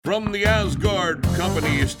From the Asgard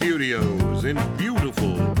Company Studios in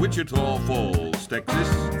beautiful Wichita Falls, Texas,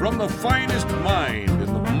 from the finest mind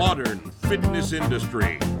in the modern fitness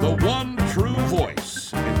industry, the one true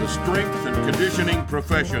voice in the strength and conditioning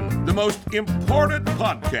profession, the most important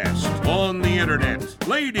podcast on the internet.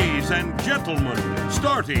 Ladies and gentlemen,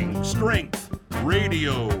 Starting Strength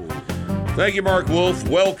Radio. Thank you, Mark Wolf.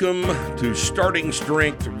 Welcome to Starting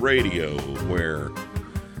Strength Radio, where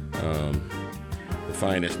the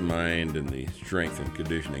finest mind in the strength and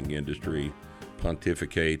conditioning industry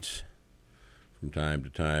pontificates from time to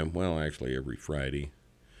time. Well, actually every Friday.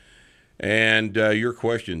 And your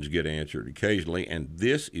questions get answered occasionally, and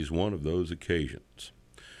this is one of those occasions.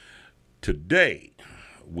 Today,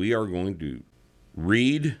 we are going to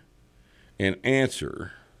read and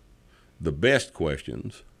answer the best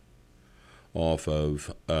questions off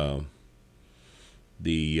of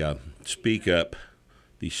the Speak Up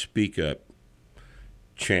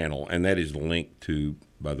channel, and that is linked to,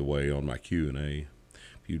 by the way, on my Q&A.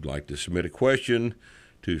 If you'd like to submit a question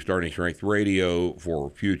to Starting Strength Radio for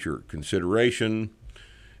future consideration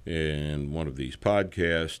in one of these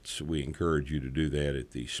podcasts, we encourage you to do that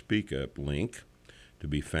at the Speak Up link to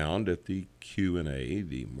be found at the Q&A,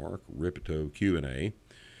 the Mark Ripito Q&A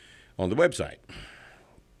on the website.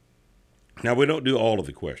 Now, we don't do all of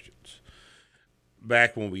the questions.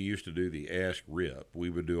 Back when we used to do the Ask Rip,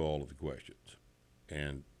 we would do all of the questions.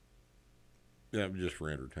 And that was just for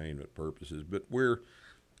entertainment purposes. But we're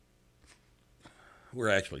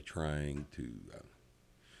actually trying to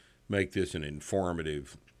make this an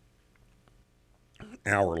informative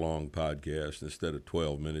hour-long podcast instead of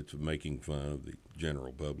 12 minutes of making fun of the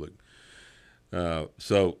general public.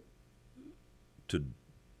 So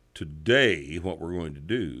today, what we're going to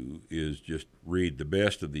do is just read the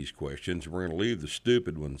best of these questions. We're going to leave the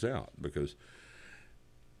stupid ones out because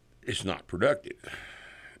it's not productive.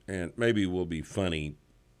 And maybe we'll be funny,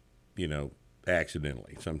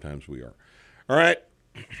 accidentally. Sometimes we are. All right.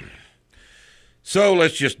 So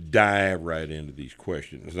let's just dive right into these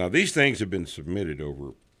questions. Now, these things have been submitted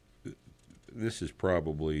over, this is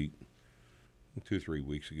probably 2-3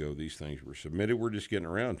 weeks ago, these things were submitted. We're just getting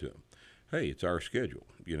around to them. Hey, it's our schedule,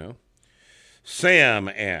 Sam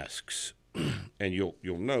asks, and you'll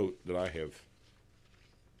note that I have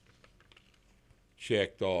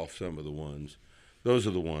checked off some of the ones. Those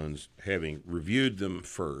are the ones, having reviewed them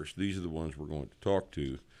first, these are the ones we're going to talk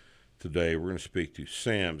to today. We're going to speak to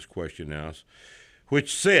Sam's question now,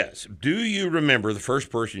 which says, do you remember the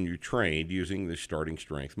first person you trained using the Starting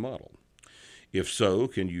Strength model? If so,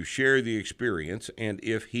 can you share the experience and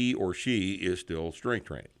if he or she is still strength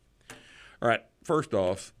training? All right, first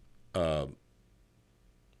off, the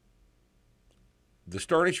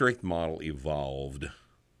Starting Strength model evolved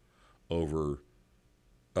over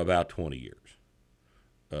about 20 years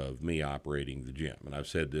of me operating the gym. And I've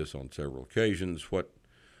said this on several occasions. What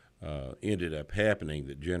ended up happening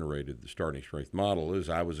that generated the Starting Strength model is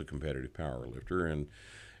I was a competitive power lifter,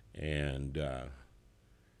 and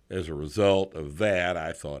as a result of that,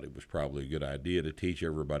 I thought it was probably a good idea to teach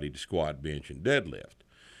everybody to squat, bench, and deadlift.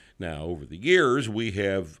 Now, over the years, we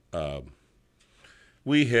have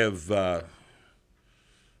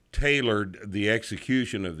tailored the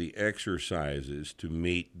execution of the exercises to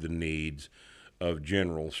meet the needs of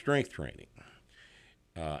general strength training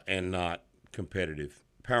and not competitive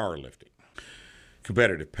powerlifting.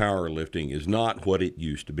 Competitive powerlifting is not what it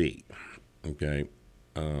used to be, okay?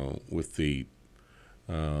 With the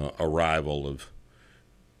arrival of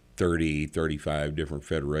 30, 35 different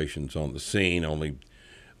federations on the scene, only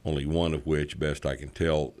one of which, best I can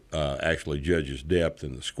tell, actually judges depth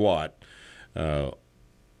in the squat.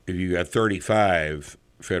 If you got 35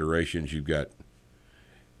 federations, you've got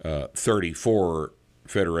 34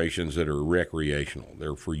 federations that are recreational.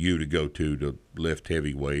 They're for you to go to lift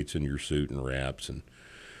heavy weights in your suit and wraps and,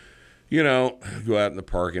 go out in the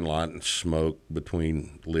parking lot and smoke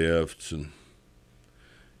between lifts and,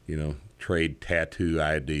 trade tattoo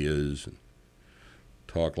ideas and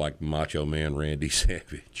talk like Macho Man Randy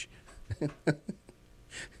Savage.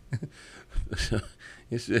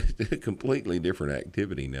 It's a completely different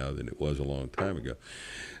activity now than it was a long time ago.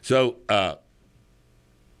 So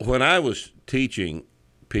when I was teaching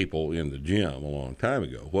people in the gym a long time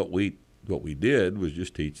ago, what we did was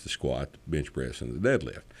just teach the squat, the bench press, and the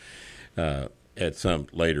deadlift. At some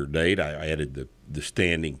later date, I added the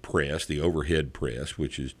standing press, the overhead press,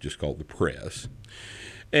 which is just called the press.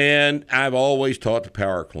 And I've always taught the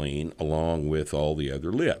power clean along with all the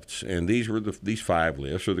other lifts. And these 5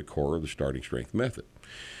 lifts are the core of the Starting Strength method.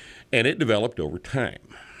 And it developed over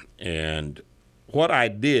time. And what I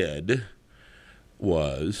did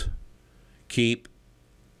was keep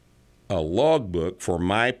a logbook for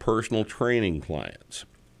my personal training clients.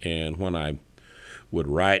 And when I would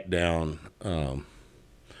write down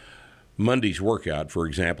Monday's workout, for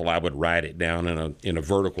example, I would write it down in a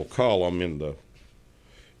vertical column in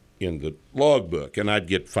the logbook, and I'd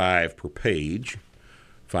get 5 per page,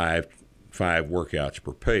 five workouts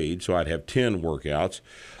per page. So I'd have 10 workouts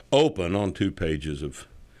open on 2 pages of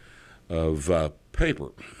paper.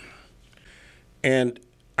 And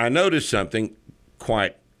I noticed something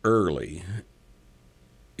quite early.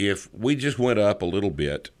 If we just went up a little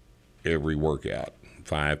bit every workout,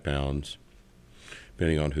 5 pounds,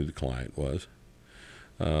 depending on who the client was,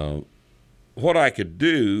 what I could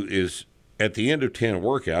do is at the end of 10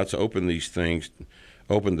 workouts, open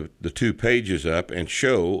the 2 pages up and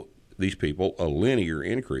show these people a linear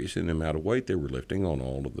increase in the amount of weight they were lifting on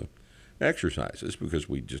all of the exercises, because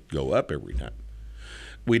we just go up every time.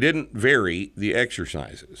 We didn't vary the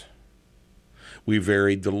exercises. We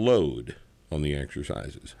varied the load on the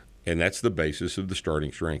exercises. And that's the basis of the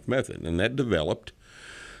starting strength method. And that developed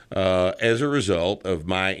as a result of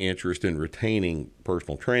my interest in retaining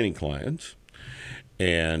personal training clients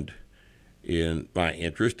and in my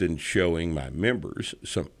interest in showing my members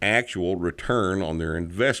some actual return on their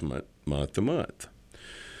investment month to month.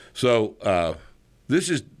 So this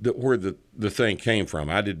is where the thing came from.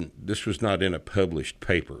 This was not in a published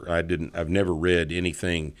paper. I've never read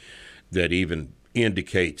anything that even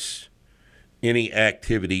indicates any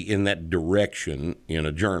activity in that direction in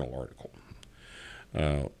a journal article.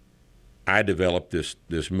 I developed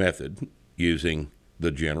this method using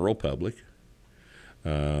the general public.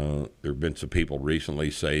 There have been some people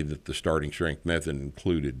recently say that the starting strength method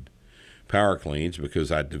included power cleans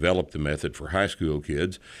because I developed the method for high school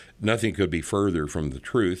kids. Nothing could be further from the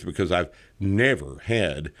truth, because I've never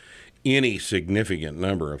had any significant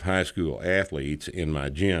number of high school athletes in my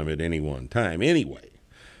gym at any one time anyway,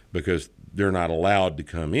 because they're not allowed to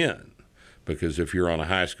come in. Because if you're on a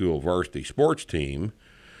high school varsity sports team,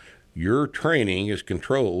 your training is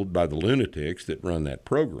controlled by the lunatics that run that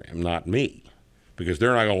program, not me. Because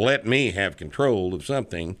they're not going to let me have control of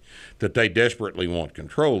something that they desperately want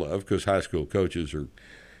control of, because high school coaches are,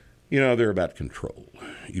 they're about control.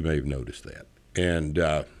 You may have noticed that. And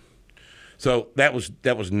so that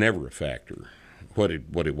was never a factor. What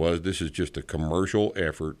it was, this is just a commercial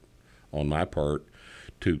effort on my part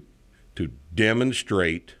to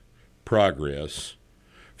demonstrate progress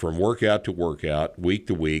from workout to workout, week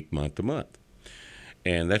to week, month to month.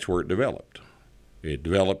 And that's where it developed. It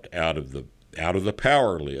developed out of the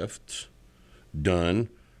power lifts done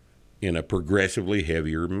in a progressively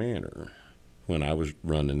heavier manner when I was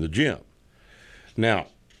running the gym. Now,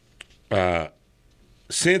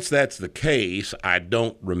 since that's the case, I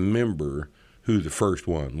don't remember who the first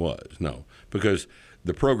one was. No, because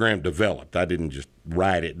the program developed. I didn't just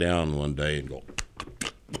write it down one day and go.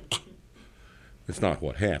 It's not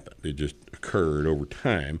what happened. It just occurred over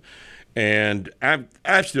time. And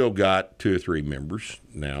I've still got 2 or 3 members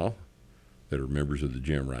now that are members of the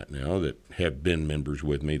gym right now that have been members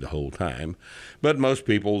with me the whole time. But most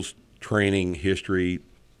people's training history,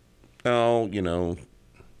 there's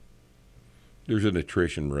an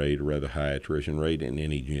attrition rate, a rather high attrition rate in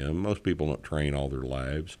any gym. Most people don't train all their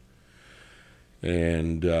lives.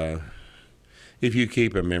 And if you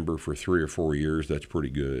keep a member for 3 or 4 years, that's pretty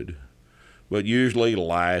good. But usually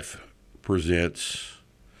life presents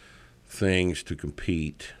things to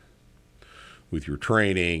compete with your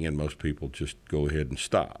training, and most people just go ahead and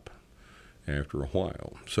stop after a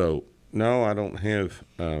while. So no, I don't have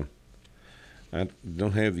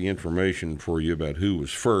the information for you about who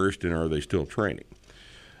was first and are they still training,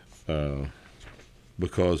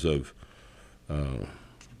 because of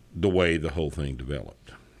the way the whole thing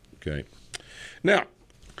developed. Okay. Now,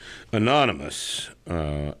 Anonymous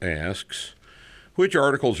asks, which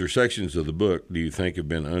articles or sections of the book do you think have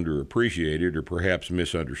been underappreciated or perhaps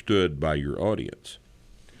misunderstood by your audience?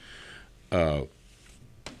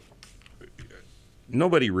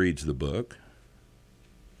 Nobody reads the book.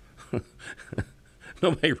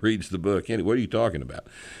 Nobody reads the book. What are you talking about?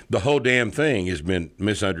 The whole damn thing has been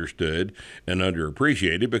misunderstood and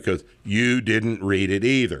underappreciated because you didn't read it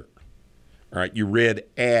either. All right, you read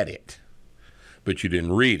at it, but you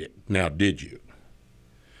didn't read it. Now, did you?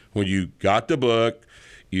 When you got the book,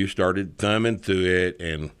 you started thumbing through it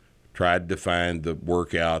and tried to find the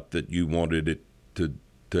workout that you wanted it to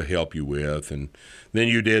help you with, and then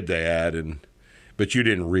you did that, but you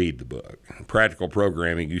didn't read the book. Practical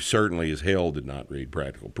programming, you certainly as hell did not read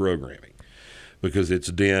practical programming because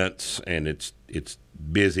it's dense and it's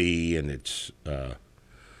busy and it's got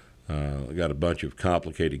a bunch of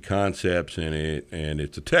complicated concepts in it, and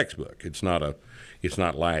it's a textbook. It's not It's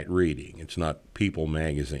not light reading. It's not People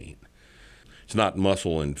magazine. It's not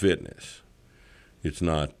Muscle and Fitness. It's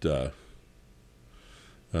not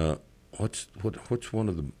what's one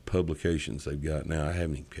of the publications they've got now? I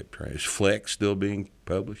haven't even kept track. Is Flex still being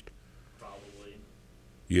published? Probably.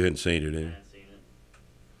 You hadn't seen it, I in haven't seen it.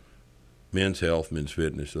 Men's Health, Men's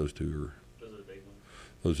Fitness. Those two are. Those are the big ones.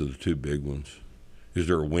 Those are the two big ones. Is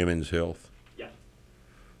there a Women's Health? Yeah.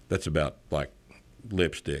 That's about like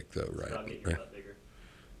lipstick, though, right? About getting your butt bigger.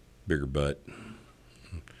 Bigger butt.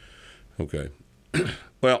 Okay.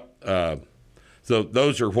 Well, so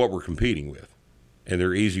those are what we're competing with, and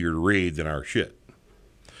they're easier to read than our shit.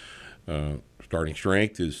 Starting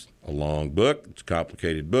Strength is a long book. It's a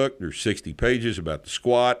complicated book. There's 60 pages about the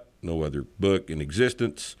squat. No other book in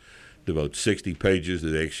existence devotes 60 pages to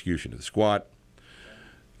the execution of the squat.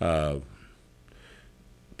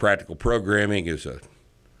 Practical Programming is a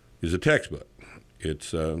textbook.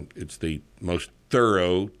 It's the most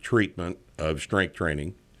thorough treatment of strength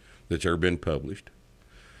training that's ever been published.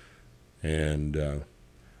 And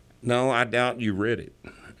no, I doubt you read it.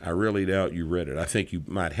 I really doubt you read it. I think you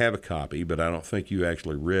might have a copy, but I don't think you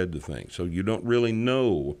actually read the thing. So you don't really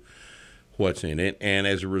know what's in it, and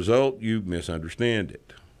as a result, you misunderstand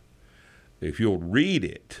it. If you'll read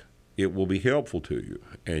it, it will be helpful to you,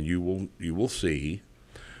 and you will see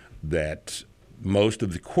that most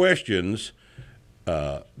of the questions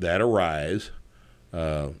that arise,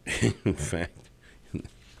 in fact,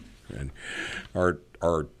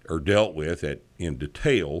 are dealt with in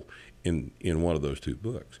detail in one of those two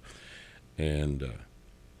books, and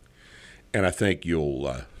I think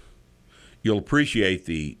you'll appreciate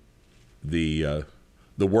the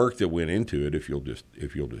work that went into it if you'll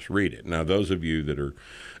just read it. Now, those of you that are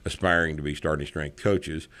aspiring to be starting strength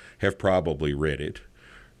coaches have probably read it.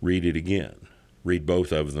 Read it again. Read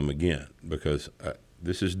both of them again, because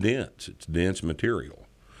this is dense. It's dense material.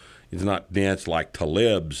 It's not dense like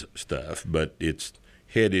Taleb's stuff, but it's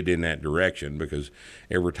headed in that direction, because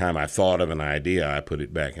every time I thought of an idea, I put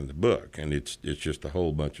it back in the book, and it's just a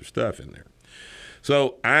whole bunch of stuff in there.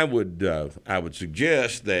 So I would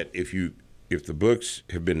suggest that if the books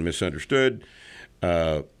have been misunderstood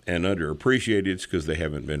and underappreciated, it's because they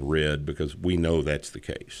haven't been read, because we know that's the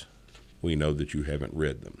case. We know that you haven't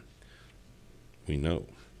read them. We know.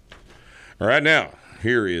 All right, now,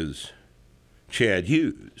 here is Chad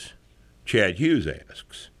Hughes. Chad Hughes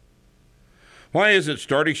asks, why isn't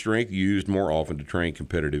starting strength used more often to train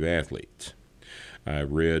competitive athletes? I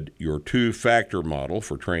read your 2-factor model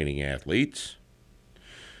for training athletes,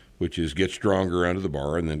 which is get stronger under the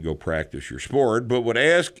bar and then go practice your sport, but would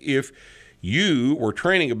ask, if you were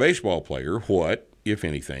training a baseball player, what, if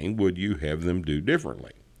anything, would you have them do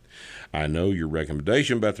differently? I know your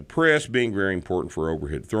recommendation about the press being very important for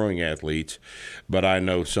overhead throwing athletes, but I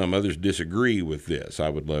know some others disagree with this. I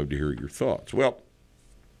would love to hear your thoughts. Well,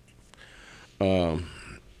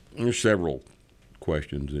 there's several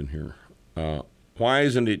questions in here. Why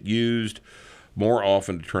isn't it used more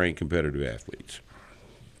often to train competitive athletes?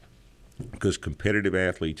 Because competitive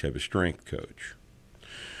athletes have a strength coach.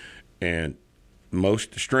 And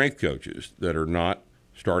most strength coaches that are not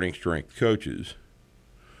starting strength coaches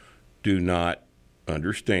do not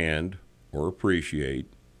understand or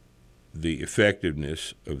appreciate the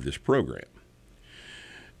effectiveness of this program.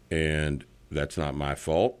 And that's not my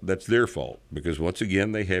fault. That's their fault, because, once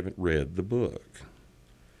again, they haven't read the book.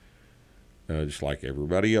 Just like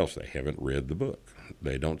everybody else, they haven't read the book.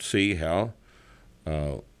 They don't see how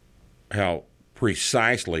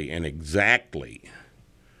precisely and exactly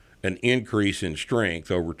an increase in strength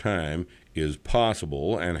over time is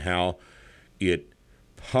possible, and how it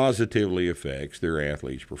positively affects their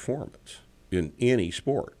athlete's performance in any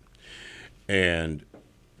sport. And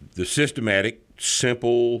the systematic,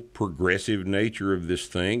 simple, progressive nature of this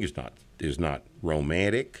thing is not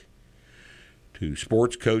romantic to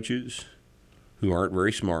sports coaches who aren't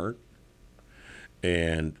very smart,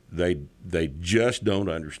 and they just don't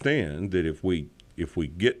understand that if we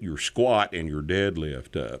get your squat and your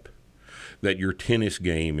deadlift up, that your tennis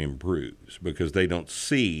game improves, because they don't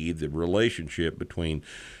see the relationship between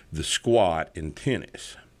the squat and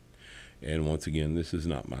tennis. And once again, this is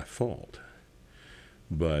not my fault.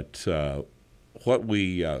 But what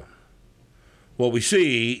we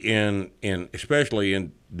see in especially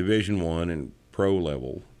in Division I and pro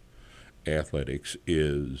level athletics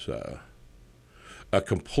is a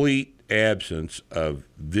complete absence of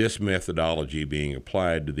this methodology being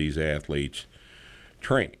applied to these athletes'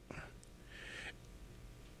 training.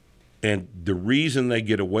 And the reason they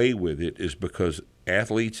get away with it is because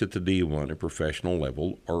athletes at the D1 and professional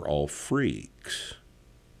level are all freaks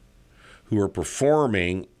who are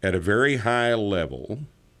performing at a very high level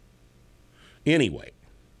anyway.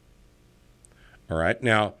 All right.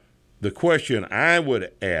 Now, the question I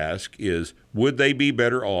would ask is, would they be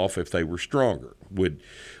better off if they were stronger? Would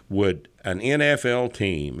an NFL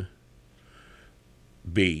team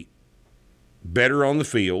be better on the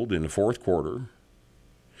field in the fourth quarter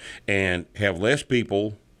and have less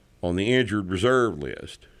people on the injured reserve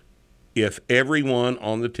list if everyone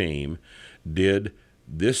on the team did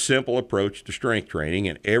this simple approach to strength training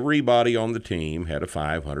and everybody on the team had a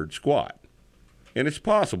 500 squat? And it's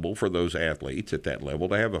possible for those athletes at that level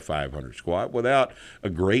to have a 500 squat without a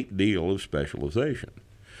great deal of specialization.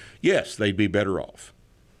 Yes, they'd be better off.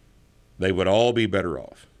 They would all be better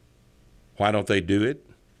off. Why don't they do it?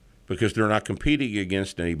 Because they're not competing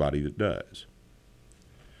against anybody that does.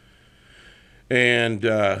 And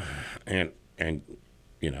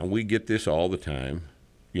you know, we get this all the time.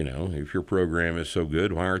 You know, if your program is so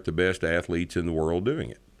good, why aren't the best athletes in the world doing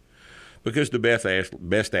it? Because the best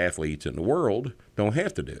athletes in the world don't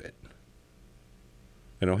have to do it.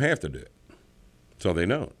 They don't have to do it. So they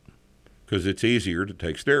don't. Because it's easier to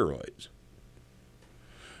take steroids.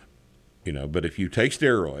 You know, but if you take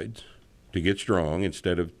steroids to get strong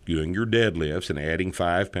instead of doing your deadlifts and adding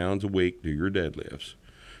 5 pounds a week to your deadlifts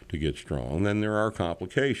to get strong, then there are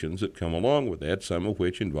complications that come along with that, some of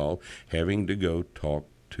which involve having to go talk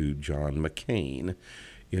to John McCain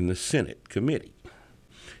in the Senate committee,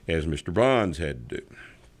 as Mr. Bonds had to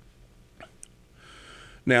do.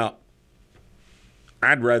 Now,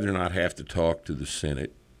 I'd rather not have to talk to the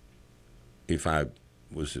Senate if I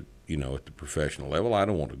was, at the professional level. I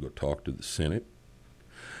don't want to go talk to the Senate.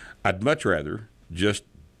 I'd much rather just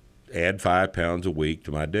add 5 pounds a week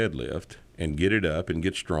to my deadlift and get it up and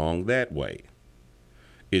get strong that way.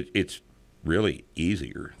 It's really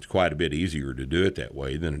easier. It's quite a bit easier to do it that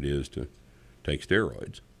way than it is to take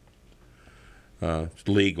steroids. It's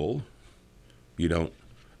legal. You don't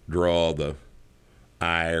draw the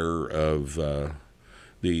ire of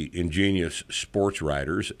the ingenious sports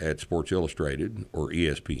writers at Sports Illustrated or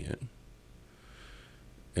ESPN.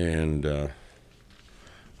 And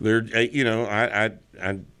they're,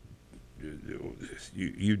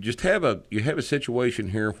 you just have a situation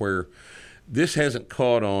here where this hasn't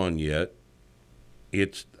caught on yet.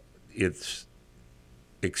 It's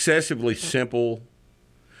excessively simple,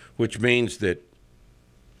 which means that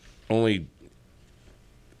only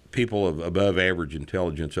people of above average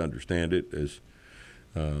intelligence understand it, as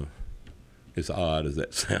odd as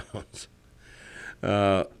that sounds.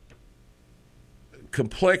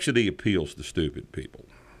 Complexity appeals to stupid people.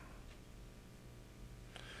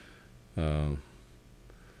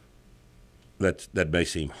 That may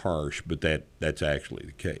seem harsh, but that's actually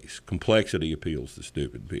the case. Complexity appeals to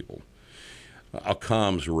stupid people.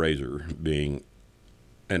 Occam's razor being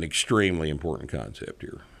an extremely important concept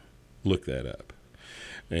here. Look that up.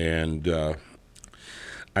 And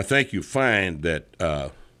I think you find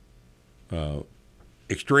that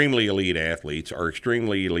extremely elite athletes are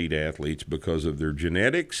extremely elite athletes because of their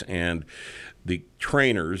genetics, and the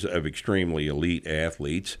trainers of extremely elite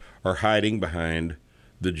athletes are hiding behind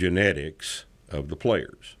the genetics of the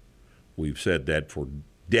players. We've said that for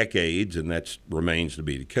decades, and that remains to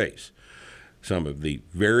be the case. Some of the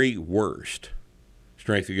very worst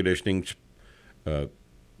strength and conditioning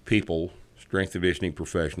people, strength and conditioning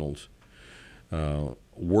professionals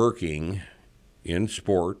working in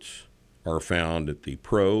sports are found at the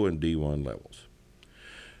pro and D1 levels,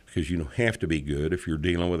 because you don't have to be good if you're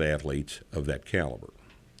dealing with athletes of that caliber.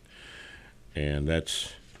 And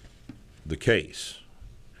that's the case.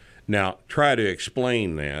 Now, try to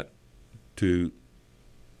explain that to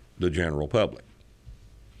the general public.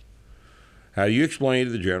 How do you explain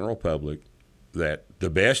to the general public that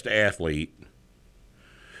the best athlete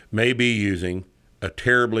may be using a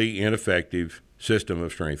terribly ineffective system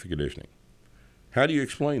of strength and conditioning? How do you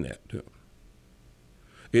explain that to them?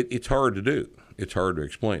 It's hard to do. It's hard to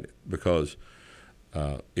explain it, because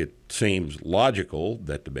it seems logical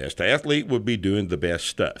that the best athlete would be doing the best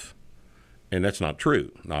stuff. And that's not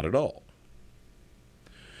true, not at all.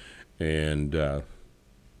 And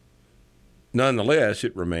nonetheless,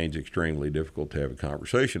 it remains extremely difficult to have a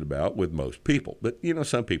conversation about with most people. But,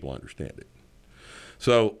 some people understand it.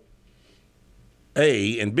 So,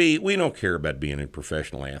 A, and B, we don't care about being in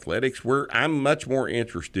professional athletics. I'm much more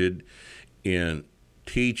interested in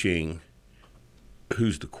teaching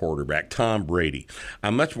who's the quarterback, Tom Brady.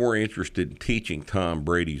 I'm much more interested in teaching Tom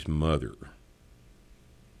Brady's mother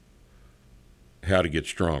how to get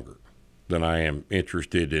stronger than I am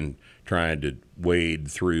interested in trying to wade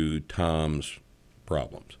through Tom's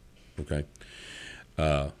problems. Okay?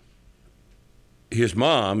 his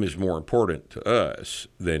mom is more important to us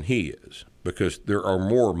than he is, because there are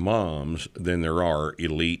more moms than there are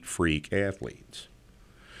elite freak athletes.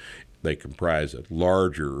 They comprise a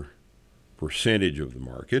larger percentage of the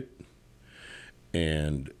market,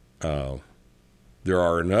 and there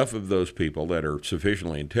are enough of those people that are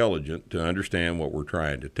sufficiently intelligent to understand what we're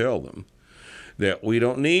trying to tell them, that we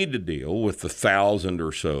don't need to deal with the 1,000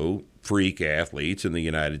 or so freak athletes in the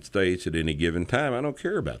United States at any given time. I don't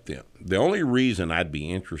care about them. The only reason I'd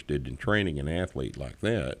be interested in training an athlete like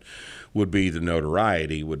that would be the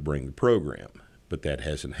notoriety would bring the program. But that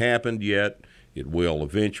hasn't happened yet. It will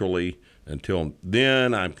eventually. Until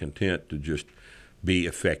then, I'm content to just be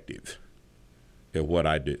effective at what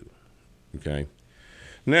I do. Okay?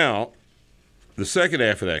 Now, the second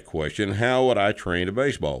half of that question, how would I train a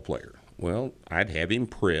baseball player? Well, I'd have him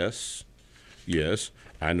press. Yes,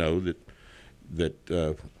 I know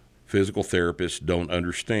that physical therapists don't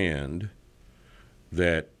understand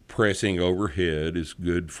that pressing overhead is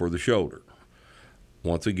good for the shoulder.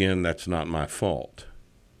 Once again, that's not my fault.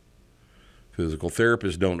 Physical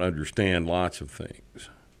therapists don't understand lots of things.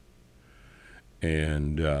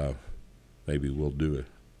 And maybe we'll do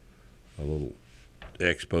a little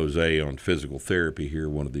expose on physical therapy here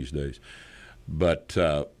one of these days. But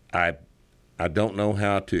I don't know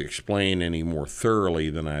how to explain any more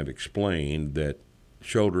thoroughly than I've explained that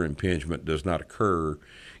shoulder impingement does not occur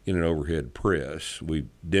in an overhead press. We've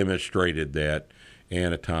demonstrated that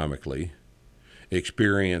anatomically.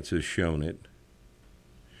 Experience has shown it.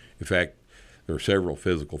 In fact, there are several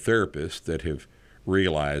physical therapists that have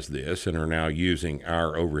realized this and are now using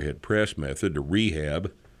our overhead press method to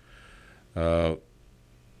rehab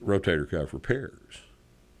rotator cuff repairs.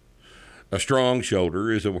 A strong shoulder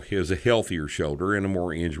is a healthier shoulder and a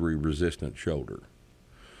more injury-resistant shoulder.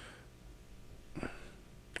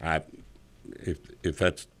 If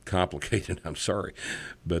that's complicated, I'm sorry,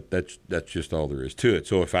 but that's just all there is to it.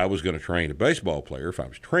 So if I was going to train a baseball player, if I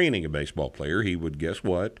was training a baseball player, he would, guess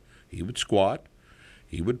what? He would squat,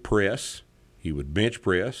 he would press, he would bench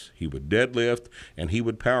press, he would deadlift, and he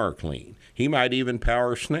would power clean. He might even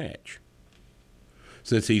power snatch,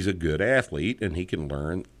 since he's a good athlete and he can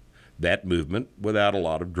learn that movement without a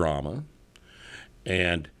lot of drama.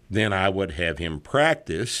 And then I would have him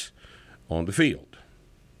practice on the field,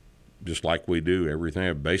 just like we do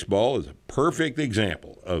everything. Baseball is a perfect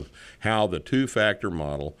example of how the two-factor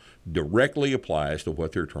model directly applies to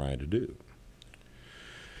what they're trying to do.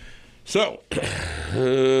 So,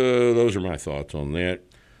 those are my thoughts on that.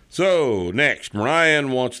 So, next, Ryan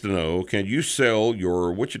wants to know, can you sell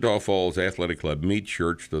your Wichita Falls Athletic Club meat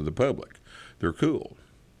shirts to the public? They're cool.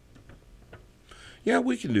 Yeah,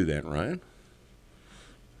 we can do that, Ryan.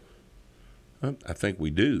 I think we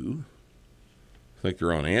do. I think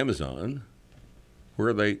they're on Amazon. Where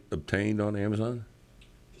are they obtained on Amazon?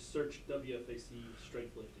 Just search WFAC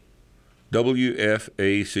Strength Lifting.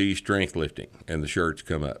 WFAC Strength Lifting, and the shirts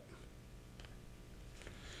come up.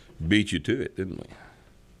 Beat you to it, didn't we?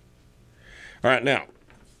 All right, now,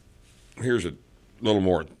 here's a little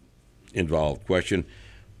more involved question.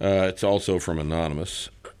 It's also from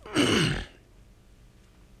Anonymous.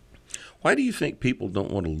 Why do you think people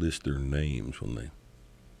don't want to list their names when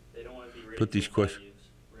They don't want to be ridiculed put these by questions?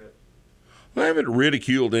 you. Rip. I haven't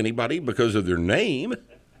ridiculed anybody because of their name.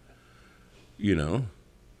 You know,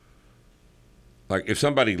 like if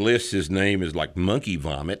somebody lists his name as like Monkey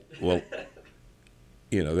Vomit, well,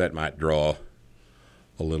 you know, that might draw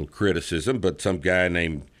a little criticism. But some guy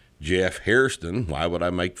named Jeff Hairston, why would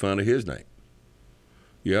I make fun of his name?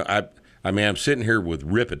 Yeah, I mean, I'm sitting here with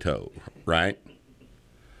Ripito, right?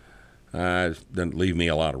 Doesn't leave me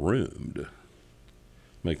a lot of room to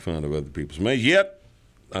make fun of other people's names. Yet,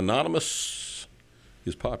 Anonymous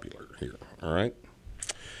is popular here, all right?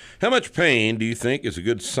 How much pain do you think is a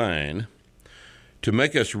good sign to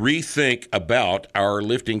make us rethink about our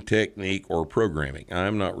lifting technique or programming?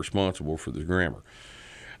 I'm not responsible for the grammar.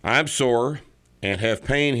 I'm sore and have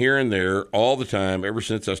pain here and there all the time ever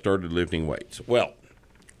since I started lifting weights. Well,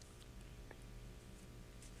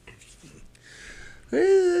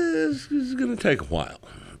 this is going to take a while,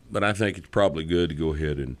 but I think it's probably good to go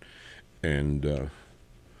ahead and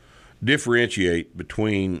differentiate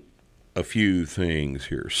between a few things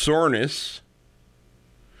here. Soreness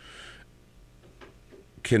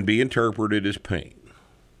can be interpreted as pain.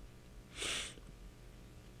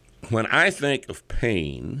 When I think of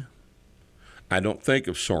pain, I don't think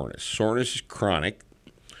of soreness. Soreness is chronic.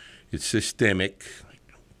 It's systemic.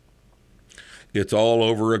 It's all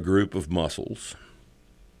over a group of muscles.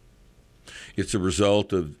 It's a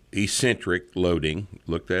result of eccentric loading.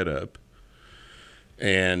 Look that up.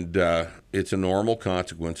 And it's a normal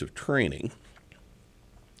consequence of training.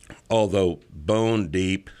 although bone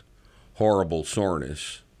deep, horrible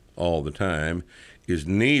soreness all the time is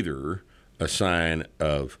neither a sign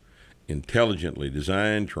of intelligently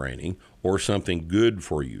designed training or something good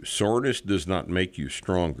for you. Soreness does not make you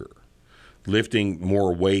stronger. Lifting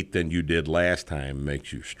more weight than you did last time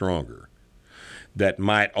makes you stronger. That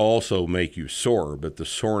might also make you sore, but the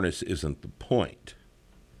soreness isn't the point.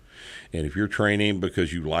 And if you're training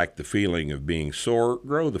because you like the feeling of being sore,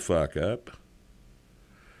 grow the fuck up.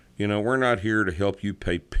 You know, we're not here to help you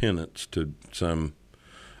pay penance to some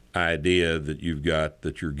idea that you've got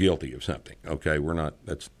that you're guilty of something. Okay, we're not.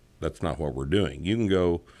 That's not what we're doing. You can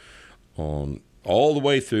go on all the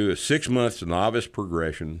way through a 6 months novice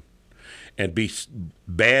progression and be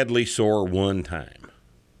badly sore one time.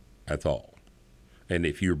 That's all. And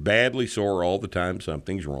if you're badly sore all the time,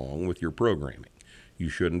 something's wrong with your programming. You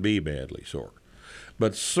shouldn't be badly sore.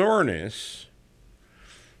 But soreness,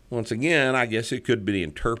 once again, I guess it could be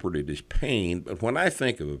interpreted as pain. But when I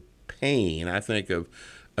think of pain, I think of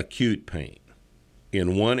acute pain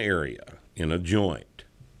in one area, in a joint,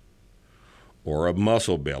 or a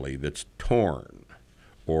muscle belly that's torn,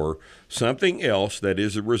 or something else that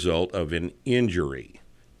is a result of an injury.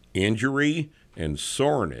 Injury and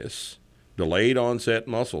soreness, delayed onset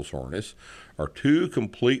muscle soreness, are two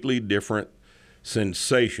completely different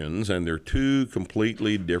sensations, and they're two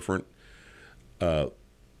completely different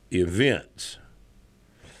events.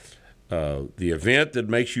 The event that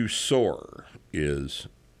makes you sore is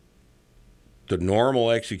the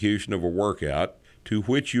normal execution of a workout to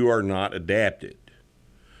which you are not adapted,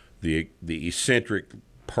 the eccentric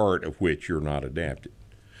part of which you're not adapted.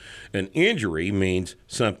 An injury means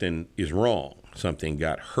something is wrong, something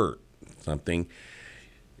got hurt, something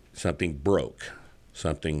broke,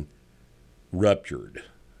 something ruptured,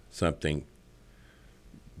 something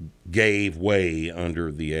gave way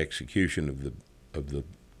under the execution of the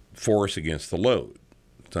force against the load.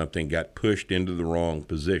 Something got pushed into the wrong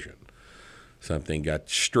position. Something got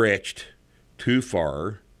stretched too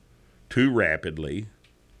far, too rapidly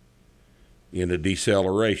in a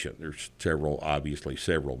deceleration. There's obviously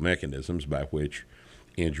several mechanisms by which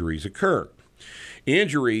injuries occur.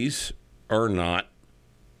 Injuries are not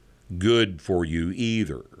good for you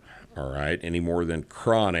either, all right, any more than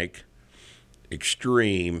chronic,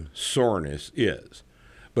 extreme soreness is.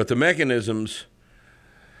 But the mechanisms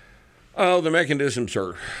are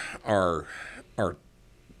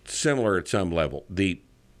similar at some level. The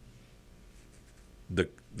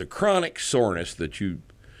chronic soreness that you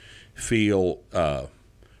feel,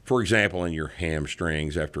 for example, in your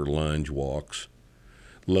hamstrings after lunge walks,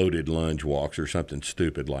 loaded lunge walks or something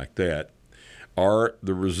stupid like that, are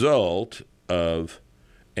the result of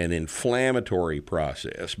an inflammatory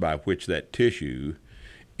process by which that tissue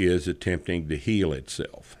is attempting to heal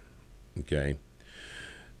itself. Okay?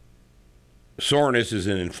 Soreness is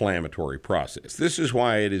an inflammatory process. This is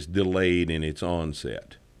why it is delayed in its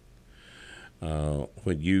onset.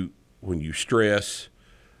 When you stress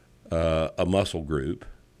a muscle group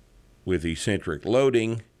with eccentric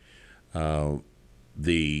loading,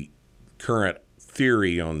 the current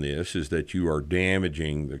theory on this is that you are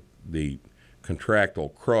damaging the contractile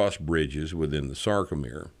cross bridges within the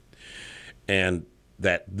sarcomere, and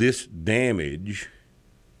that this damage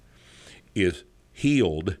is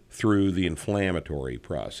healed through the inflammatory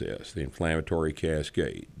process, the inflammatory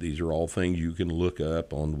cascade. These are all things you can look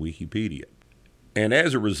up on Wikipedia. And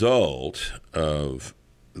as a result of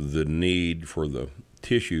the need for the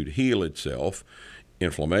tissue to heal itself,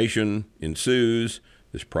 inflammation ensues.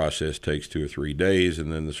 This process takes 2 or 3 days,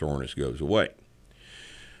 and then the soreness goes away.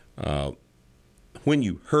 When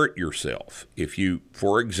you hurt yourself, if you,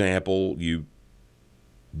 for example, you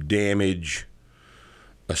damage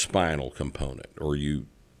a spinal component, or you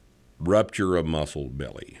rupture a muscle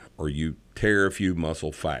belly, or you tear a few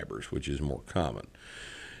muscle fibers, which is more common,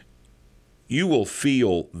 you will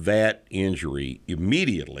feel that injury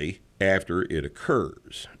immediately after it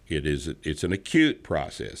occurs. It's an acute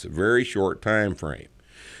process, a very short time frame.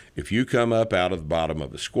 If you come up out of the bottom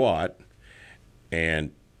of a squat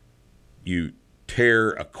and you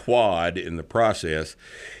tear a quad in the process,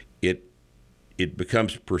 it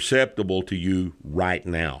becomes perceptible to you right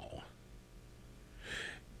now.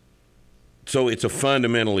 So it's a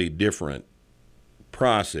fundamentally different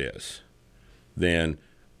process than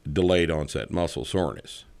delayed onset muscle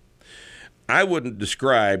soreness. I wouldn't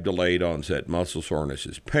describe delayed onset muscle soreness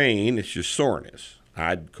as pain. It's just soreness.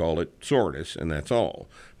 I'd call it soreness, and that's all.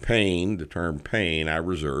 Pain, the term pain, I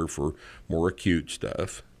reserve for more acute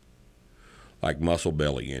stuff, like muscle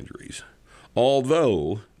belly injuries.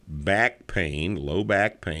 Although back pain, low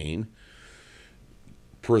back pain,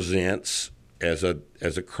 presents as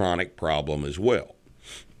a chronic problem as well.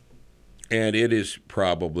 And it is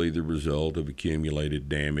probably the result of accumulated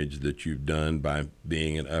damage that you've done by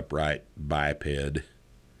being an upright biped.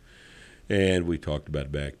 And we talked about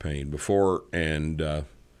back pain before, and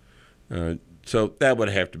so that would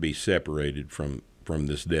have to be separated from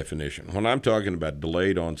this definition. When I'm talking about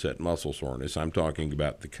delayed onset muscle soreness, I'm talking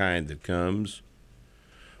about the kind that comes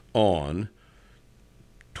on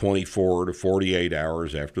 24 to 48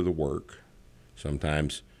 hours after the work,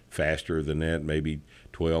 sometimes faster than that, maybe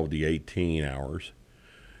 12 to 18 hours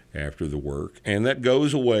after the work, and that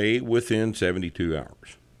goes away within 72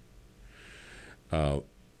 hours.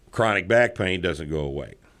 Chronic back pain doesn't go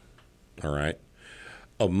away, all right?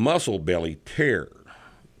 A muscle belly tear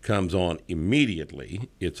comes on immediately.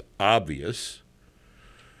 It's obvious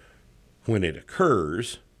when it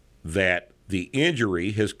occurs that the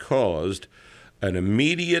injury has caused an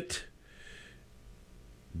immediate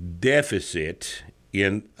deficit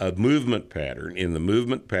in a movement pattern, in the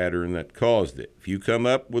movement pattern that caused it. If you come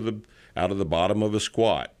up out of the bottom of a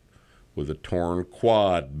squat with a torn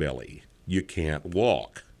quad belly, you can't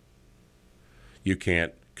walk. You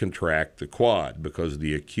can't contract the quad because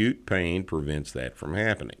the acute pain prevents that from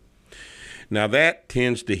happening. Now that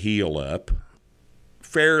tends to heal up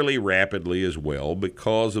fairly rapidly as well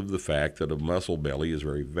because of the fact that a muscle belly is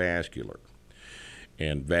very vascular.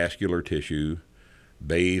 And vascular tissue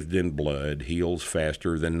bathed in blood heals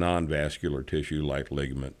faster than non-vascular tissue like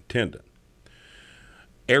ligament and tendon.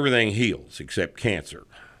 Everything heals except cancer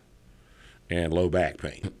and low back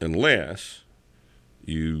pain, unless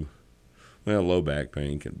low back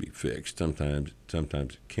pain can be fixed. Sometimes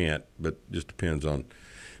it can't, but it just depends on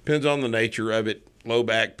the nature of it. Low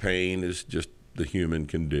back pain is just the human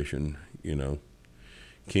condition, you know.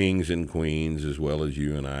 Kings and queens, as well as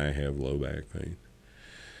you and I, have low back pain.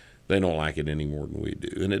 They don't like it any more than we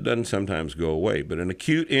do, and it doesn't sometimes go away. But an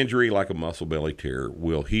acute injury like a muscle belly tear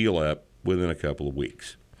will heal up within a couple of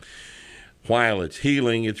weeks. While it's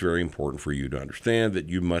healing, it's very important for you to understand that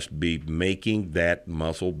you must be making that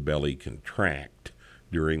muscle belly contract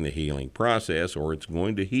during the healing process, or it's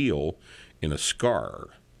going to heal in a scar.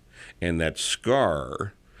 And that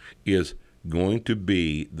scar is going to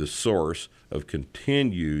be the source of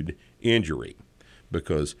continued injury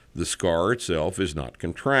because the scar itself is not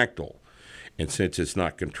contractile. And since it's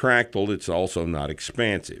not contractile, it's also not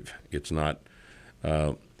expansive. It's not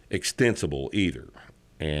extensible either.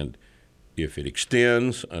 And if it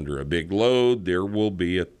extends under a big load, there will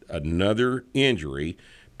be another injury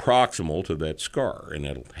proximal to that scar, and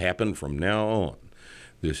that'll happen from now on.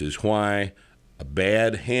 This is why a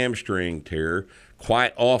bad hamstring tear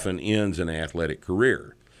quite often ends an athletic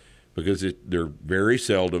career, because they're very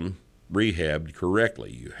seldom rehabbed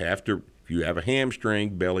correctly. If you have a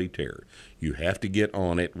hamstring belly tear, you have to get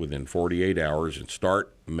on it within 48 hours and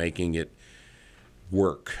start making it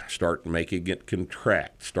work, start making it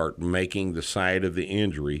contract, start making the site of the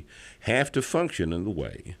injury have to function in the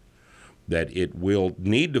way that it will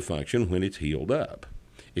need to function when it's healed up.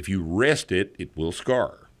 If you rest it, it will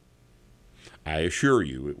scar. I assure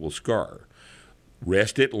you it will scar.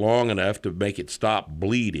 Rest it long enough to make it stop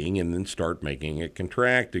bleeding and then start making it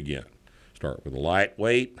contract again. Start with a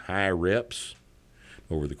lightweight, high reps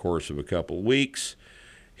over the course of a couple of weeks.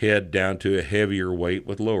 Head down to a heavier weight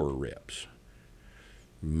with lower reps,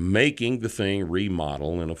 making the thing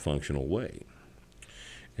remodel in a functional way.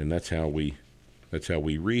 And that's how we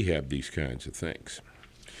rehab these kinds of things.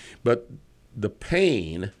 But the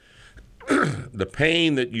pain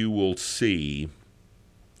that you will see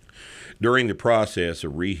during the process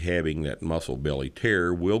of rehabbing that muscle belly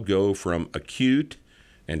tear will go from acute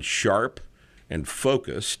and sharp and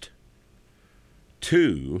focused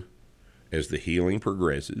to, as the healing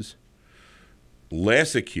progresses,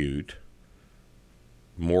 less acute,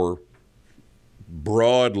 more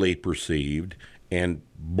broadly perceived, and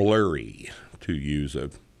blurry, to use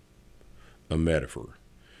a metaphor.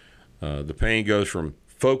 The pain goes from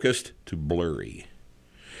focused to blurry,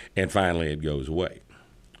 and finally it goes away.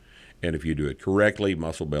 And if you do it correctly,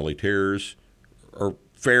 muscle belly tears are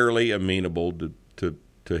fairly amenable to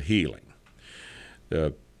healing.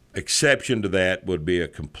 The exception to that would be a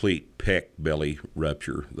complete pec belly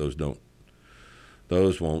rupture. Those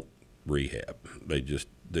won't rehab.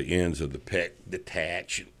 The ends of the pec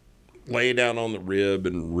detach, lay down on the rib,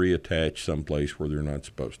 and reattach someplace where they're not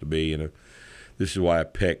supposed to be. And this is why a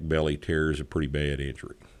pec belly tear is a pretty bad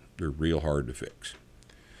injury. They're real hard to fix.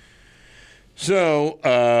 So,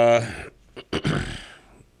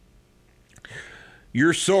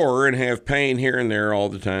 you're sore and have pain here and there all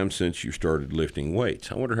the time since you started lifting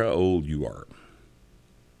weights. I wonder how old you are.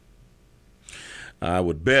 I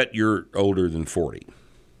would bet you're older than 40.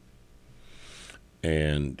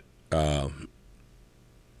 And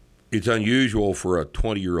it's unusual for a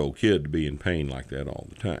 20-year-old kid to be in pain like that all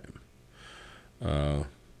the time.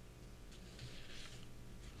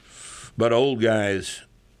 But old guys,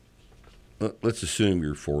 let's assume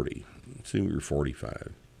you're 40. Assume you're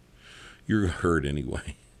 45. You're hurt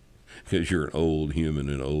anyway because you're an old human,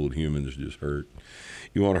 and old humans just hurt.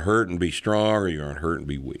 You want to hurt and be strong, or you want to hurt and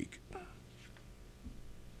be weak.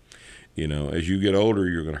 You know, as you get older,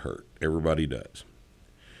 you're going to hurt. Everybody does.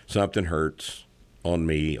 Something hurts on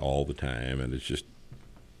me all the time, and it's just,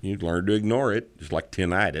 you learn to ignore it. Just like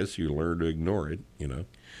tinnitus, you learn to ignore it, you know.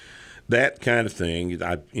 That kind of thing,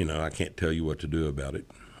 I can't tell you what to do about it.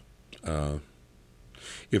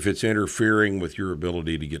 If it's interfering with your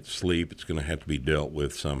ability to get sleep, it's going to have to be dealt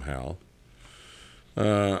with somehow.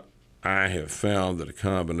 I have found that a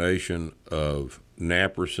combination of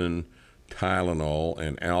naproxen, Tylenol,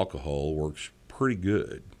 and alcohol works pretty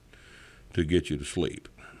good to get you to sleep.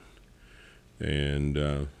 And,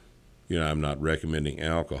 I'm not recommending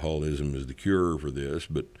alcoholism as the cure for this,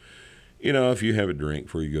 but, if you have a drink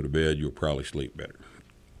before you go to bed, you'll probably sleep better.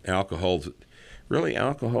 Alcohol's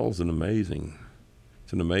an amazing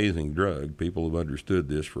drug. People have understood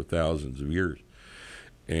this for thousands of years.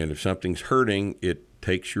 And if something's hurting, it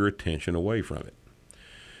takes your attention away from it.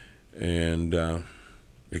 And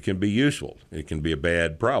it can be useful. It can be a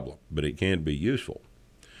bad problem, but it can be useful.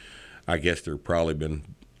 I guess there have probably been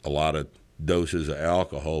a lot of doses of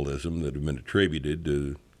alcoholism that have been attributed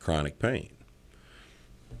to chronic pain.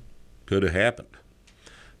 Could have happened.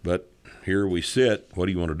 But here we sit. What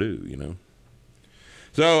do you want to do,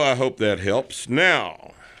 So I hope that helps.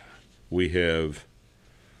 Now, we have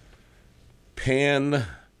Pan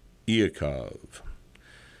Iakov.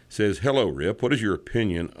 Says, hello, Rip. What is your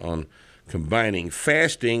opinion on combining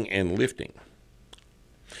fasting and lifting?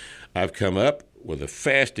 I've come up with a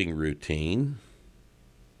fasting routine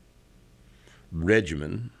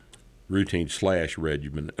 /regimen,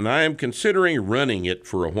 and I am considering running it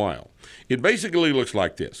for a while. It basically looks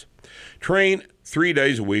like this. Train 3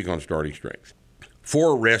 days a week on starting strength.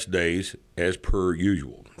 4 rest days as per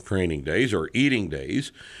usual. Training days are eating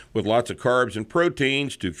days with lots of carbs and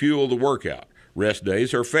proteins to fuel the workout. Rest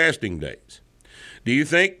days are fasting days. Do you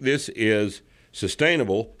think this is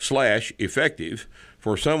sustainable / effective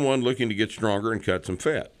for someone looking to get stronger and cut some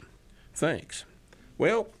fat? Thanks.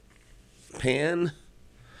 Well, Pan,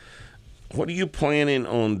 what are you planning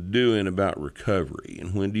on doing about recovery,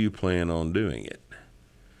 and when do you plan on doing it?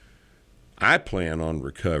 I plan on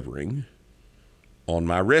recovering on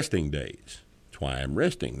my resting days. That's why I'm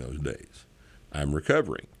resting those days. I'm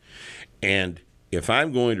recovering. And if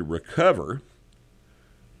I'm going to recover,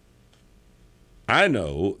 I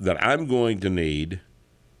know that I'm going to need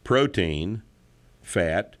protein,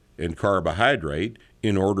 fat, and carbohydrate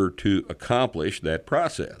in order to accomplish that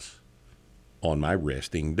process on my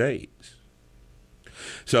resting days.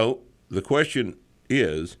 So the question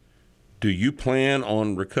is, do you plan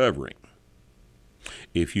on recovering?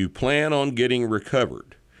 If you plan on getting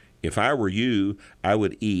recovered, if I were you, I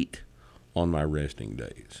would eat on my resting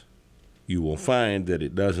days. You will find that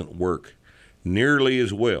it doesn't work nearly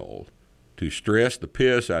as well to stress the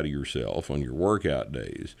piss out of yourself on your workout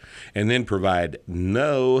days and then provide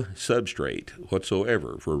no substrate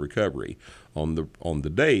whatsoever for recovery on the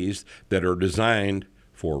days that are designed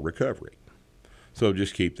for recovery. So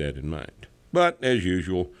just keep that in mind. But as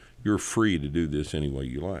usual, you're free to do this any way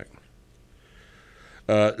you like.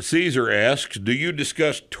 Caesar asks, do you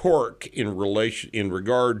discuss torque in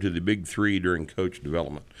regard to the big three during coach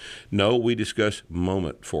development? No, we discuss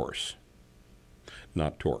moment force,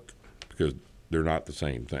 not torque, because they're not the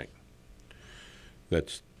same thing.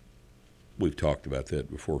 We've talked about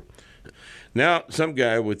that before. Now, some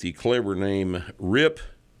guy with the clever name Rip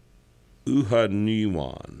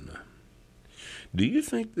Uhaniwan. Do you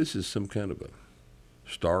think this is some kind of a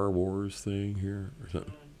Star Wars thing here or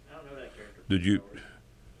something? I don't know that character. Did you?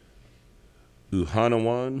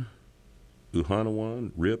 Uhanawan?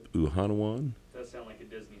 Rip Uhanawan? Does sound like a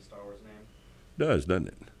Disney Star Wars name. Does, doesn't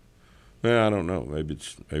it? Well, I don't know.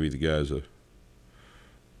 Maybe the guy's a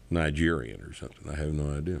Nigerian or something. I have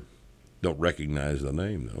no idea. Don't recognize the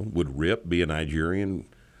name, though. Would Rip be a Nigerian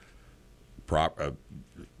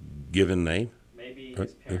given name? Maybe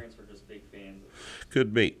his parents were just big fans of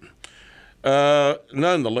Could be.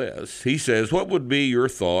 Nonetheless, he says, what would be your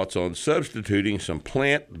thoughts on substituting some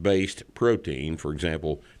plant-based protein, for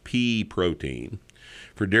example, pea protein,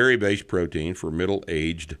 for dairy-based protein for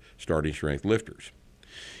middle-aged starting strength lifters?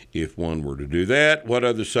 If one were to do that, what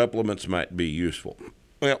other supplements might be useful?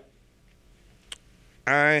 Well,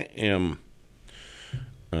 I am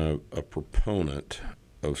a proponent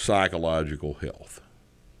of psychological health.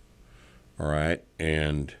 All right,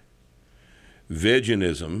 and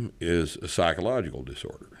veganism is a psychological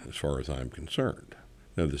disorder, as far as I'm concerned.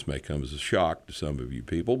 Now, this may come as a shock to some of you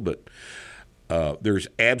people, but there's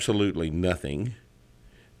absolutely nothing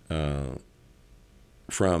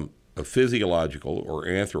from a physiological or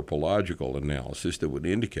anthropological analysis that would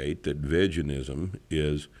indicate that veganism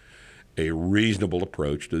is a reasonable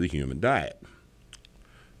approach to the human diet.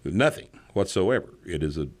 Nothing whatsoever.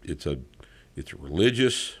 It's a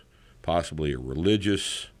religious, possibly a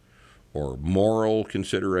religious or moral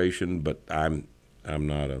consideration, but I'm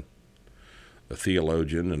not a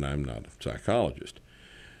theologian and I'm not a psychologist.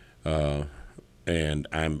 And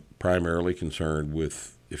I'm primarily concerned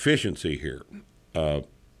with efficiency here.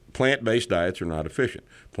 Plant-based diets are not efficient.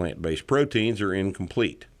 Plant-based proteins are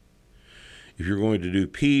incomplete. If you're going to do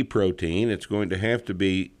pea protein, it's going to have to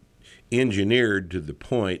be engineered to the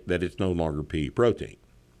point that it's no longer pea protein.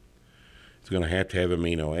 It's going to have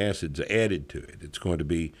amino acids added to it. It's going to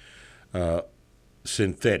be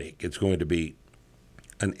synthetic. It's going to be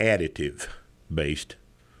an additive-based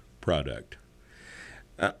product.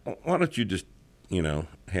 Why don't you just,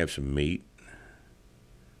 have some meat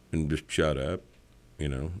and just shut up?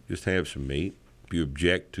 Just have some meat. If you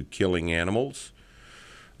object to killing animals,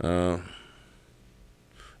 do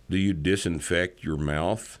you disinfect your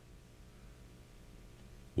mouth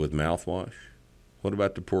with mouthwash? What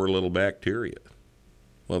about the poor little bacteria?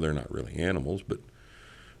 Well, they're not really animals, but,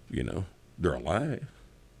 they're alive.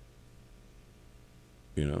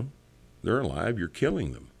 They're alive. You're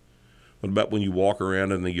killing them. What about when you walk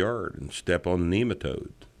around in the yard and step on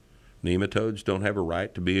nematodes? Nematodes don't have a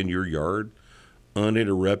right to be in your yard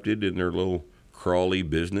uninterrupted in their little crawly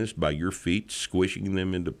business by your feet squishing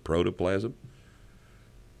them into protoplasm.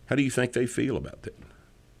 How do you think they feel about that?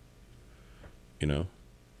 What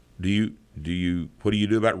do you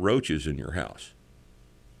do about roaches in your house?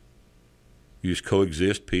 You just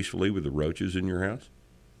coexist peacefully with the roaches in your house?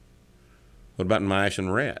 What about mice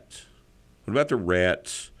and rats? What about the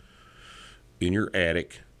rats in your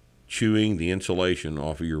attic chewing the insulation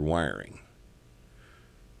off of your wiring,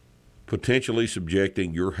 potentially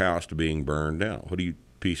subjecting your house to being burned down? What do you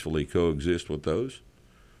peacefully coexist with those?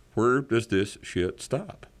 Where does this shit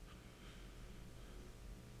stop?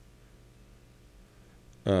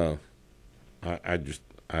 I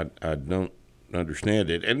don't understand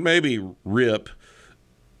it. And maybe Rip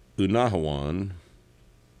Unahuan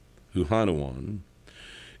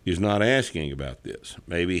is not asking about this.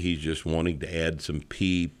 Maybe he's just wanting to add some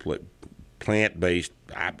plant-based.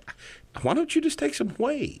 Why don't you just take some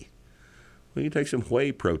whey? Well, you take some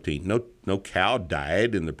whey protein. No cow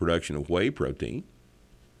died in the production of whey protein.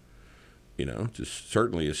 It's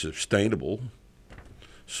certainly a sustainable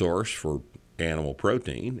source for animal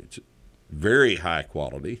protein. It's very high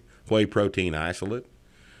quality whey protein isolate,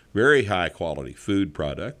 very high quality food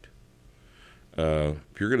product. If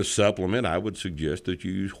you're going to supplement, I would suggest that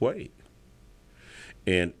you use whey.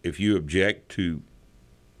 And if you object to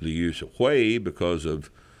the use of whey because of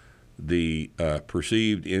the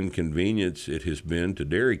perceived inconvenience it has been to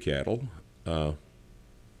dairy cattle, I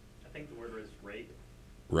think the word is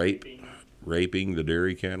rape. Raping the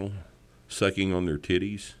dairy cattle, sucking on their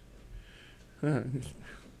titties.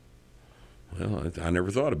 Well, I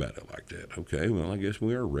never thought about it like that. Okay, well, I guess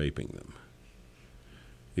we are raping them.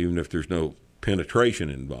 Even if there's no penetration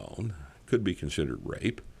involved, could be considered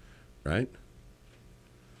rape, right?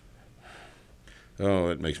 Oh,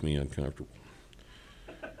 that makes me uncomfortable.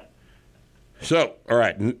 So, all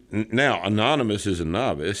right, now, Anonymous is a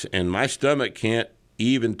novice, and my stomach can't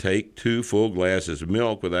even take 2 full glasses of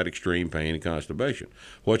milk without extreme pain and constipation.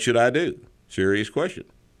 What should I do? Serious question.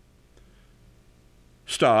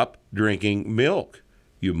 Stop drinking milk,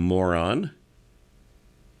 you moron.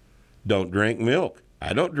 Don't drink milk.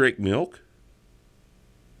 I don't drink milk.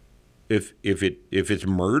 If it's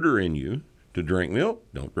murdering you to drink milk,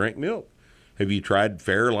 don't drink milk. Have you tried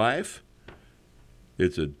Fairlife?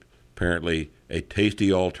 It's apparently a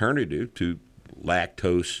tasty alternative to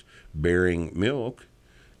lactose-bearing milk.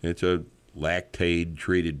 It's a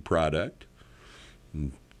lactate-treated product.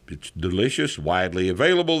 It's delicious, widely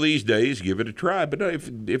available these days. Give it a try. But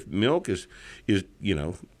if milk is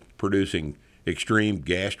producing extreme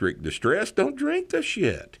gastric distress, don't drink the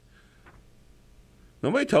shit.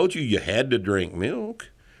 Nobody told you had to drink milk.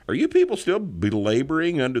 Are you people still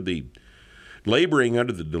laboring under the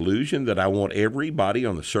delusion that I want everybody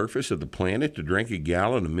on the surface of the planet to drink a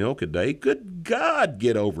gallon of milk a day? Good God,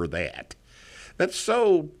 get over that. That's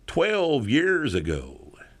so 12 years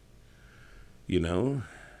ago.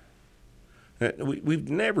 We've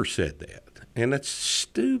never said that. And that's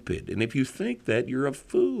stupid. And if you think that, you're a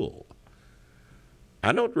fool.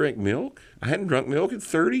 I don't drink milk. I hadn't drunk milk in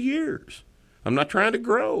 30 years. I'm not trying to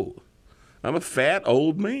grow. I'm a fat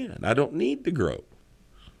old man. I don't need to grow.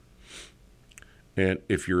 And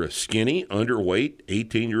if you're a skinny, underweight,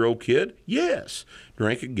 18-year-old kid, yes,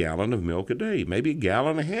 drink a gallon of milk a day, maybe a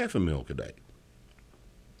gallon and a half of milk a day.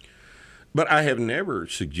 But I have never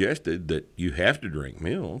suggested that you have to drink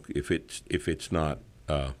milk if it's not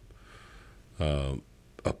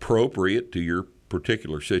appropriate to your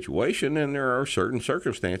particular situation, and there are certain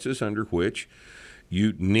circumstances under which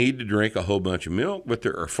you need to drink a whole bunch of milk, but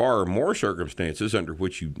there are far more circumstances under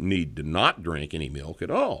which you need to not drink any milk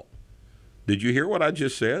at all. Did you hear what I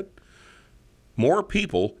just said? More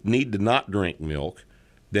people need to not drink milk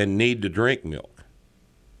than need to drink milk.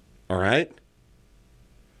 All right?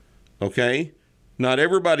 Okay? Not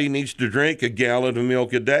everybody needs to drink a gallon of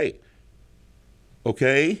milk a day.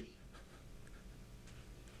 Okay?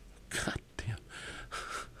 God damn.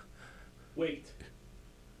 Wait.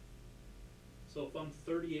 So if I'm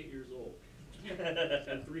 38 years old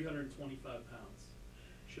and 325 pounds,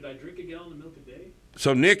 should I drink a gallon of milk a day?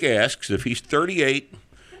 So Nick asks if he's 38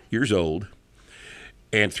 years old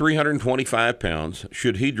and 325 pounds,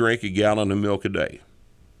 should he drink a gallon of milk a day?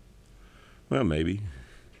 Well, maybe.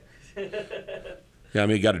 Yeah, I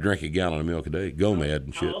mean, you got to drink a gallon of milk a day. Go mad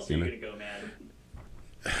and shit. How else are you going to go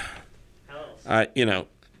mad? How else?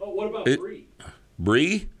 Oh, what about Bree?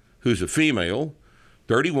 Bree, who's a female,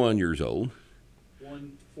 31 years old.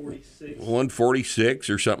 146. 146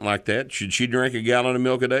 or something like that. Should she drink a gallon of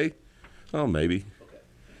milk a day? Oh, maybe. Okay.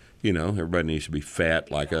 You know, everybody needs to be fat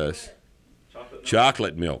like us. Chocolate milk?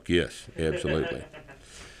 Chocolate milk, yes, absolutely.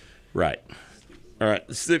 Right. All right.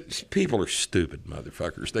 People are stupid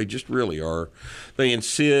motherfuckers. They just really are. They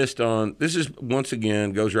insist on, this is, once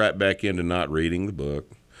again, goes right back into not reading the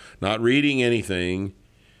book, not reading anything.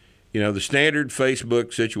 You know, the standard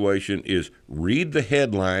Facebook situation is read the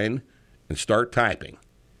headline and start typing,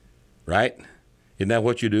 right? Isn't that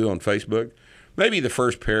what you do on Facebook? Maybe the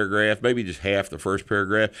first paragraph, maybe just half the first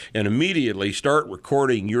paragraph, and immediately start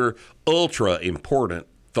recording your ultra important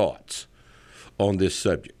thoughts on this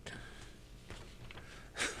subject.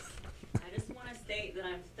 I just want to state that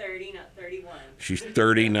I'm 30, not 31. She's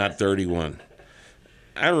 30, not 31.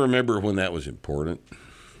 I remember when that was important.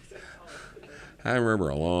 I remember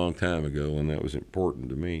a long time ago when that was important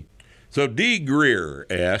to me. So D. Greer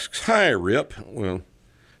asks, hi, Rip. Well,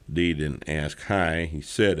 D didn't ask hi. He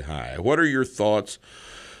said hi. What are your thoughts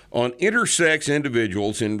on intersex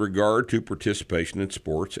individuals in regard to participation in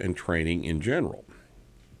sports and training in general?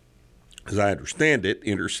 As I understand it,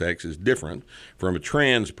 intersex is different from a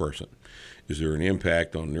trans person. Is there an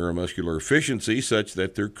impact on neuromuscular efficiency such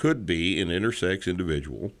that there could be an intersex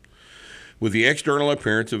individual with the external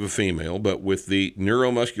appearance of a female but with the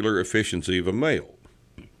neuromuscular efficiency of a male?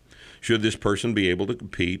 Should this person be able to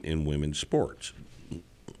compete in women's sports?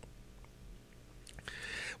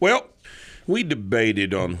 Well, we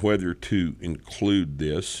debated on whether to include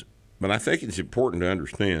this, but I think it's important to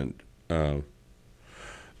understand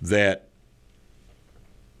that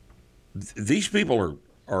these people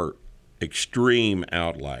are extreme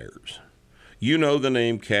outliers. You know the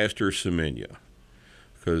name Caster Semenya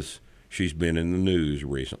because she's been in the news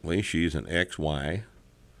recently. She's an XY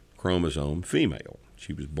chromosome female.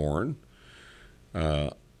 She was born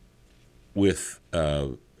with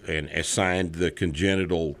and assigned the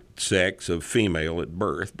congenital sex of female at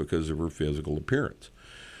birth because of her physical appearance.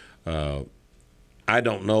 I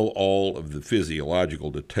don't know all of the physiological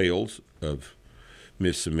details of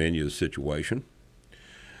Miss Semenya's situation.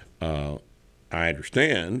 I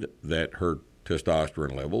understand that her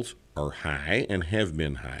testosterone levels are high and have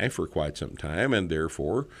been high for quite some time, and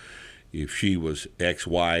therefore, if she was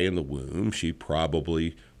XY in the womb, she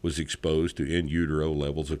probably was exposed to in utero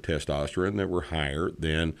levels of testosterone that were higher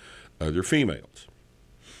than other females.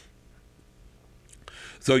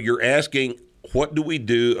 So you're asking, what do we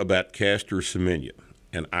do about Caster Semenya?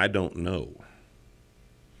 And I don't know.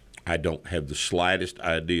 I don't have the slightest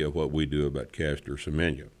idea what we do about Caster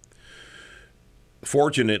Semenya.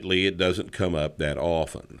 Fortunately, it doesn't come up that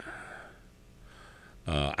often.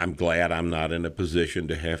 I'm glad I'm not in a position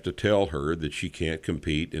to have to tell her that she can't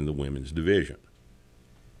compete in the women's division.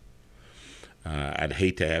 I'd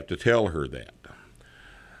hate to have to tell her that.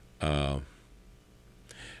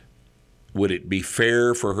 Would it be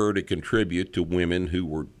fair for her to contribute to women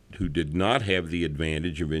who did not have the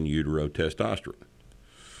advantage of in utero testosterone?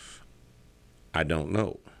 I don't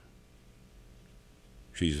know.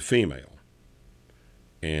 She's a female.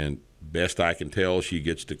 And best I can tell, she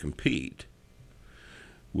gets to compete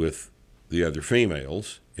with the other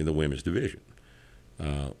females in the women's division.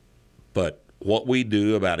 But what we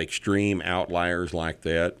do about extreme outliers like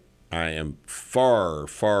that, I am far,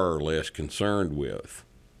 far less concerned with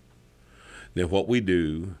than what we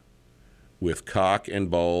do with cock and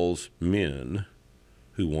balls men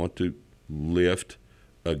who want to lift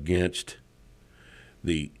against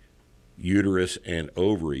the uterus and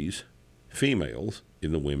ovaries females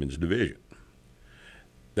in the women's division.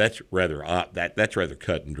 That's rather that's rather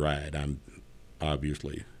cut and dried. I'm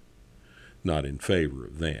obviously not in favor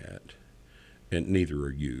of that, and neither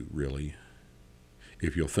are you, really.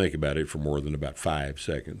 If you'll think about it for more than about 5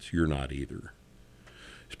 seconds, you're not either.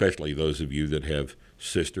 Especially those of you that have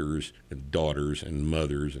sisters and daughters and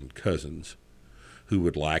mothers and cousins who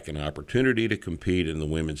would like an opportunity to compete in the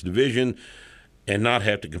women's division and not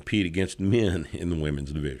have to compete against men in the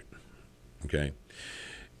women's division. Okay?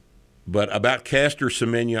 But about Caster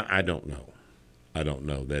Semenya, I don't know.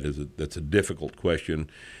 That's a difficult question,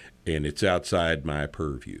 and it's outside my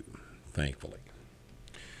purview, thankfully.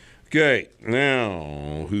 Okay,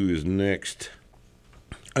 now, who is next?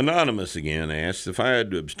 Anonymous again asks, if I had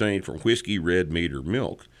to abstain from whiskey, red meat, or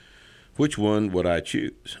milk, which one would I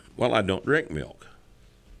choose? Well, I don't drink milk.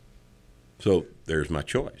 So there's my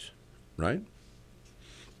choice, right?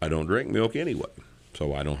 I don't drink milk anyway,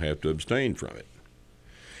 so I don't have to abstain from it.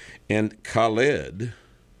 And Khaled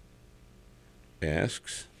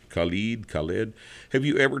asks, Khaled, have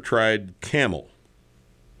you ever tried Camel?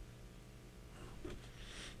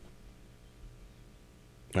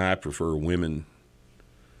 I prefer women,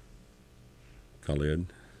 Khaled.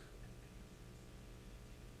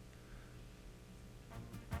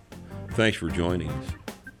 Thanks for joining us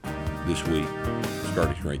this week.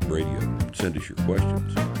 Starting Strength Radio. Send us your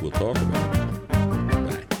questions. We'll talk about it.